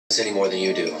any more than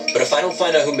you do. But if I don't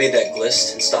find out who made that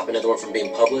glist and stop another one from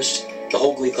being published, the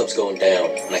whole Glee Club's going down,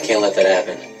 and I can't let that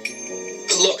happen.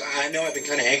 Look, I know I've been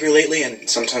kind of angry lately, and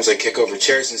sometimes I kick over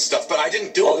chairs and stuff, but I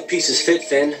didn't do All it. the pieces fit,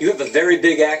 Finn. You have a very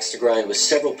big axe to grind with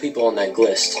several people on that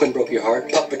glist. Quinn broke your heart,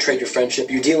 Puck betrayed your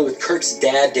friendship, you're dealing with Kurt's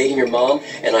dad dating your mom,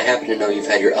 and I happen to know you've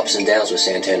had your ups and downs with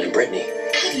Santana and Brittany.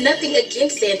 I have nothing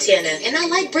against Santana, and I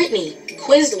like Brittany.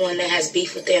 Quinn's the one that has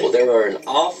beef with them. Well, there are an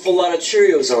awful lot of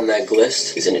Cheerios on that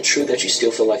glist. Isn't it true that you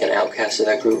still feel like an outcast of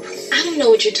that group? I don't know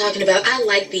what you're talking about. I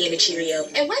like being a Cheerio.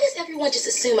 And why does everyone just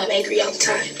assume I'm angry all the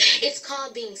time? It's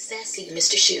called being sassy,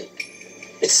 Mr. Shoot.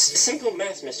 It's simple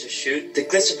math, Mr. Shoot. The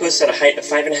glist posts at a height of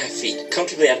 5.5 feet,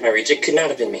 comfortably out of my reach. It could not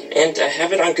have been me. And I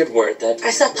have it on good word that...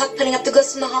 I saw Puck putting up the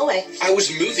glist in the hallway. I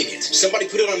was moving it. Somebody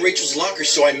put it on Rachel's locker,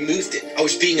 so I moved it. I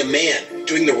was being a man,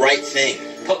 doing the right thing.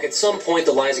 Puck, at some point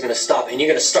the lies are going to stop, and you're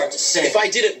going to start to sing. If I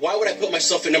did it, why would I put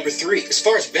myself at number 3? As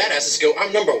far as badasses go,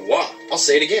 I'm number 1. I'll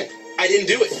say it again. I didn't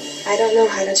do it. I don't know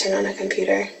how to turn on a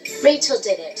computer. Rachel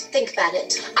did it. Think about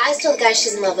it. I stole the guy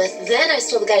she's in love with, then I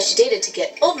stole the guy she dated to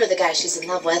get over the guy she's in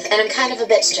love with, and I'm kind of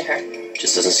a bitch to her.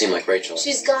 Just doesn't seem like Rachel.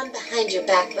 She's gone behind your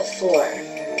back before.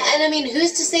 And I mean,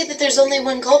 who's to say that there's only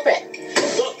one culprit?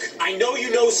 Look, I know you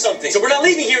know something, so we're not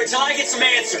leaving here until I get some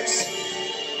answers.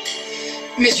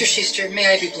 Mr. Schuster, may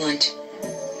I be blunt?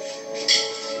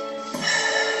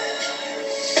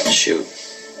 Shoot.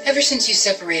 Ever since you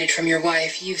separated from your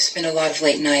wife, you've spent a lot of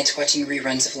late nights watching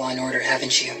reruns of Law and Order,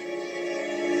 haven't you?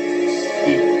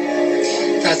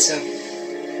 Thought so.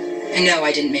 And no,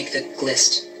 I didn't make the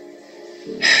glist.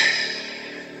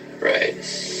 Right.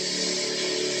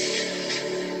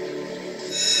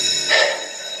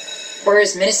 We're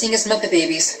as menacing as Muppet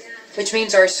Babies, which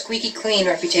means our squeaky clean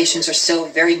reputations are still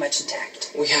very much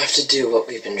intact. We have to do what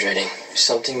we've been dreading.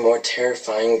 Something more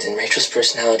terrifying than Rachel's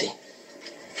personality.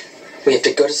 We have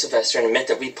to go to Sylvester and admit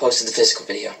that we posted the physical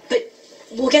video. But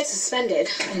we'll get suspended.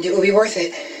 And it will be worth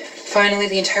it. Finally,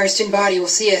 the entire student body will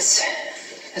see us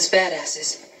as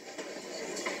badasses.